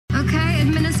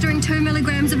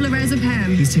grams of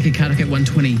lorazepam. He's tachycardic at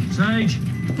 120. Sage.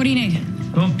 What do you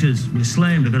need? Doctors, we're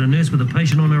slammed. I've got a nurse with a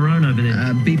patient on her own over there.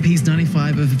 BP's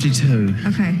 95/52.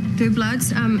 Okay, do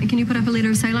bloods. Can you put up a litre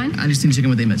of saline? I just need to check in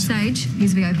with Emmett. Sage,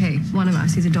 he's VIP. One of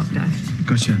us, he's a doctor.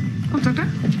 Gotcha. Oh, doctor?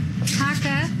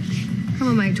 Parker. Come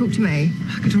on, mate, talk to me.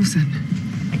 Parker Dawson.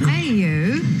 Hey,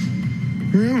 you.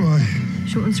 Where am I?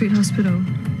 Shortland Street Hospital.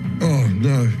 Oh,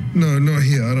 no, not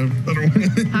here. I don't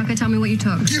want to. Parker, tell me what you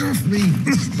took. Get off me.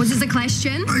 Was this a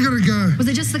question? I gotta go. Was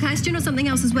it just the question or something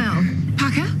else as well?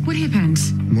 Parker, what happened?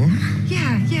 What?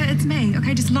 Yeah, it's me.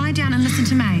 Okay, just lie down and listen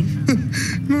to Maeve.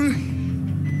 No.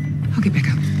 I'll get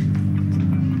back up.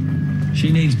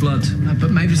 She needs blood. But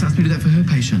Maeve just asked me to do that for her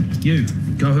patient. You,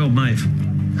 go help Maeve.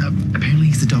 Apparently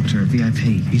he's a doctor, a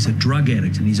VIP. He's a drug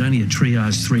addict and he's only a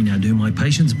triage 3 now. Do my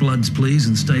patient's bloods, please,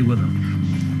 and stay with him.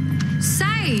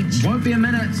 Sage! Won't be a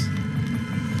minute.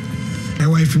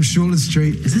 Away from Shortland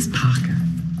Street. Is this Parker?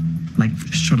 Like,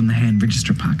 shot in the hand,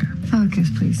 register Parker?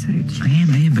 Focus, please, Sage. I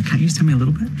am, but can't you just tell me a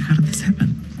little bit? How did this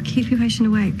happen? Keep your patient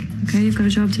awake, okay? You've got a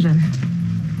job to do.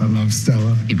 I love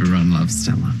Stella. Everyone loves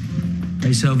Stella.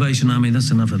 Hey, Salvation Army,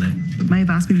 that's enough of that. But Maeve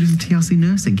asked me to do some TLC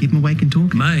nursing, keep him awake and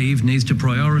talking. Maeve needs to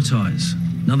prioritise.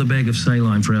 Another bag of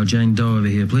saline for our Jane Doe over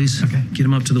here, please. Okay. Get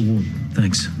him up to the ward.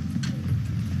 Thanks.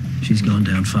 She's gone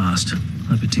down fast.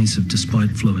 Hypertensive despite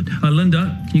fluid.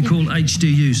 Linda, can you call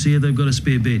HDU, see if they've got a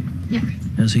spare bed? Yeah.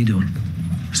 How's he doing?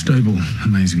 Stable,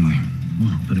 amazingly.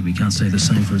 Well, but we can't say the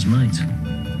same for his mates.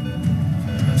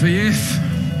 VF.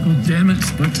 Oh, damn it.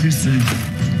 Not too soon.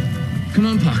 Come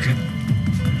on, Parker.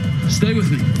 Stay with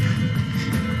me.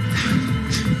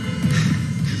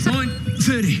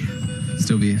 9:30.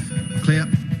 Still VF. Clear.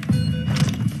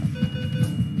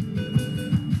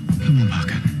 Come on,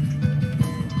 Parker.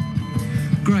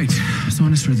 Great.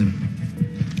 Sinus rhythm.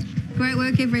 Great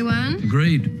work, everyone.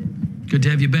 Agreed. Good to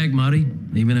have you back, Marty,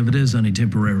 even if it is only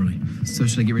temporarily. So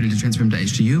should I get ready to transfer him to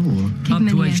HDU or? Keep Up him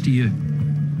to in here. HDU.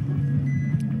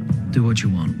 Do what you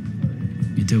want.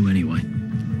 You do anyway.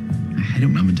 I hate it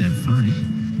when Mum and Dad fight.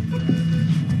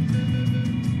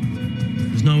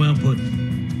 There's no output.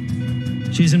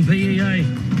 She's in PEA.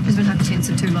 She's been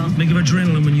hypertensive too long. Think of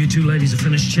adrenaline when you two ladies are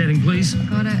finished chatting, please.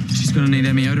 Got it. She's gonna need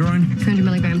amiodarone? 200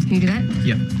 milligrams. Can you do that?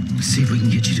 Yep. See if we can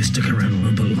get you to stick around a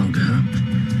little bit longer, huh?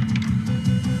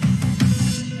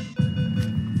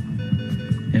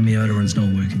 Amiodarone's not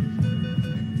working.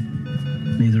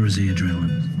 Neither is the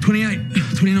adrenaline. 28,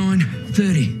 29,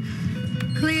 30.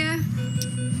 Clear.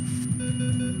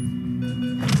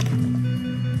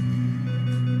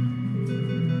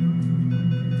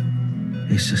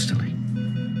 Asystole.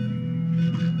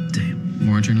 Damn.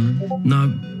 More adrenaline?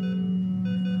 No.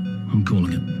 I'm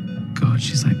calling it. God,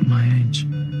 she's like my age.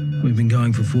 We've been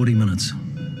going for 40 minutes.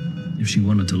 If she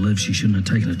wanted to live, she shouldn't have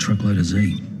taken a truckload of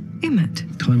Z. Emmett.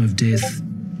 Time of death,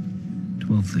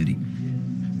 12:30.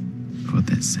 God,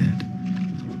 that's sad.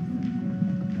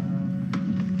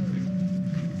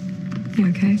 You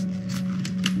okay?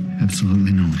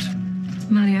 Absolutely not.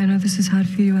 Marty, I know this is hard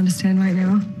for you to understand right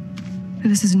now, but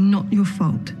this is not your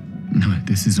fault. No,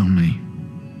 this is on me.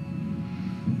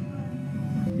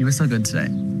 You were so good today.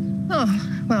 Oh,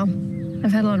 well,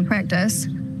 I've had a lot of practice.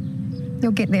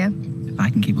 You'll get there. If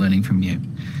I can keep learning from you.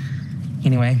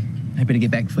 Anyway, I better get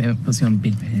back before Emmett puts you on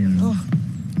bedpan. Oh,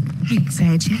 thanks,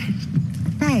 Sage.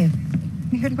 Babe,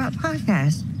 you heard about the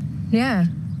podcast? Yeah.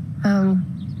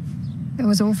 It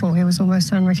was awful. He was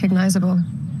almost unrecognizable.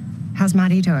 How's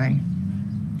Marty doing?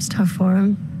 It's tough for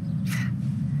him.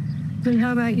 And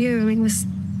how about you? I mean,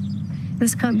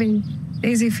 this can't be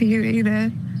easy for you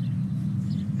either.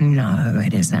 No,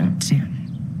 it isn't. A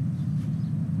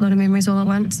lot of memories all at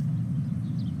once.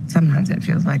 Sometimes it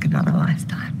feels like another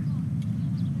lifetime.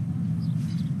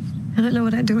 I don't know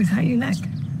what I'd do without you, Nick.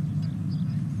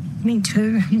 Me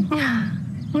too.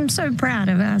 I'm so proud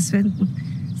of us for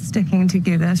sticking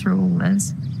together through all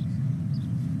this.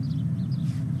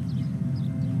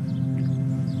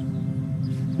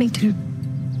 Me too.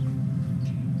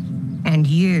 And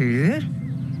you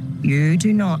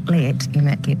do not let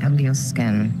Emmett get under your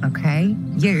skin, okay?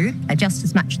 You are just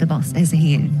as much the boss as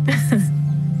he is.